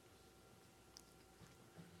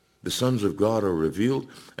 The sons of God are revealed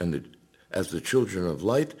as the children of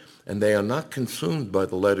light, and they are not consumed by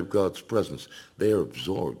the light of God's presence. They are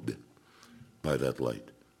absorbed by that light.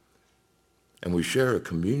 And we share a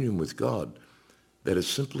communion with God that is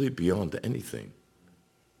simply beyond anything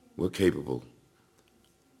we're capable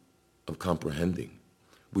of comprehending.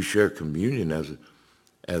 We share communion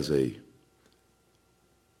as a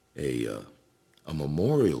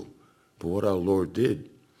memorial for what our Lord did.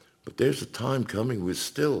 But there's a time coming we're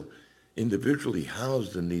still individually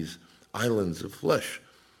housed in these islands of flesh.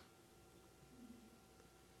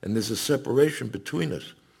 And there's a separation between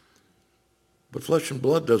us. But flesh and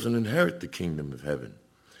blood doesn't inherit the kingdom of heaven.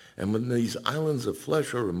 And when these islands of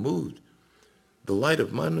flesh are removed, the light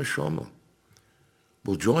of my neshama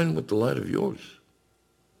will join with the light of yours.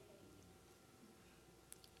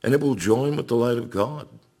 And it will join with the light of God.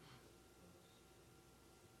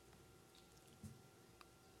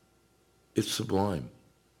 It's sublime.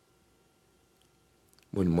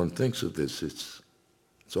 When one thinks of this, it's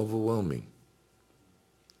overwhelming.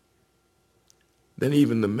 Then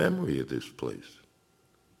even the memory of this place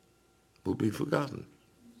will be forgotten.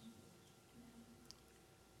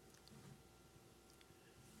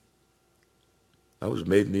 I was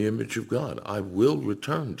made in the image of God. I will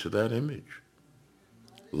return to that image.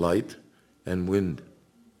 Light and wind.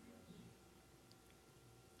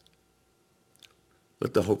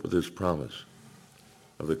 Let the hope of this promise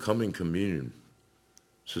of the coming communion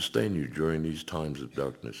sustain you during these times of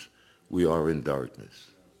darkness. We are in darkness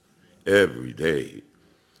every day.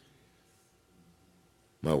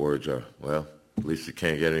 My words are, well, at least it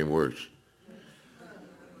can't get any worse.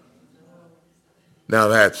 Now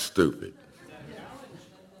that's stupid.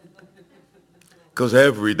 Because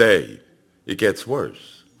every day it gets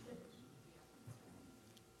worse.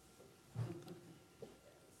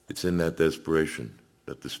 It's in that desperation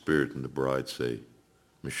that the Spirit and the bride say,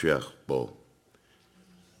 Mashiach bo,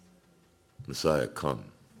 Messiah come.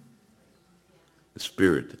 The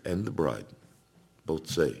Spirit and the bride both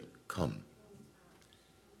say, come.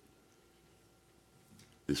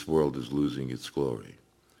 This world is losing its glory,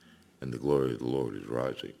 and the glory of the Lord is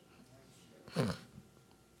rising.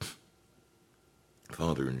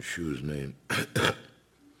 Father, in Yeshua's name,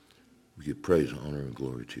 we give praise, honor, and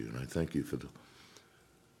glory to you. And I thank you for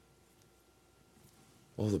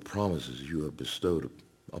all the promises you have bestowed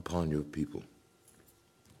upon your people.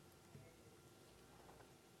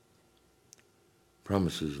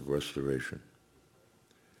 Promises of restoration.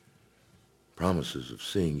 Promises of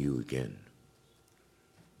seeing you again.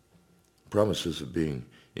 Promises of being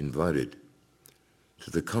invited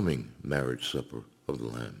to the coming marriage supper of the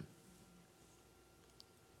Lamb.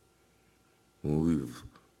 When we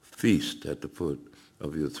feast at the foot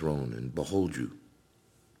of your throne and behold you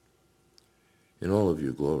in all of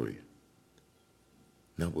your glory,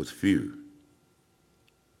 not with fear,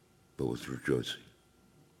 but with rejoicing.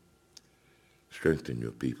 Strengthen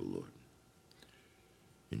your people, Lord.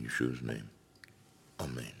 In Yeshua's name,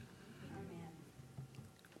 amen.